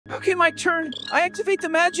Okay, my turn. I activate the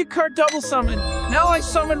magic card double summon. Now I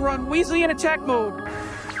summon Ron Weasley in attack mode.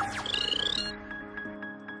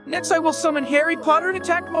 Next I will summon Harry Potter in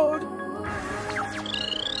attack mode.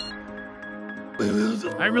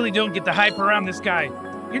 I really don't get the hype around this guy.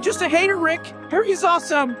 You're just a hater, Rick. Harry's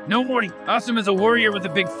awesome. No, Morty. Awesome is a warrior with a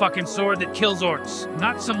big fucking sword that kills orcs.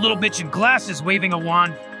 Not some little bitch in glasses waving a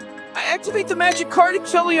wand. I activate the magic card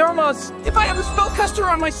expelliarmus. If I have a spellcaster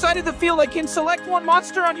on my side of the field, I can select one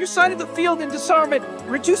monster on your side of the field and disarm it,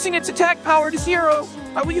 reducing its attack power to 0.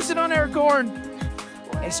 I will use it on Aragorn.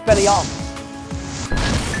 Expelliarmus.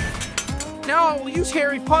 Now I will use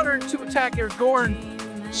Harry Potter to attack Aragorn.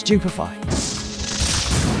 Stupefy.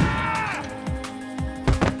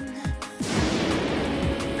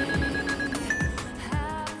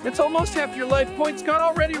 That's almost half your life points gone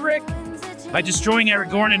already, Rick. By destroying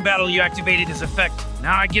Aragorn in battle, you activated his effect.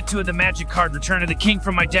 Now I get to the magic card, Return of the King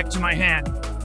from my deck to my hand.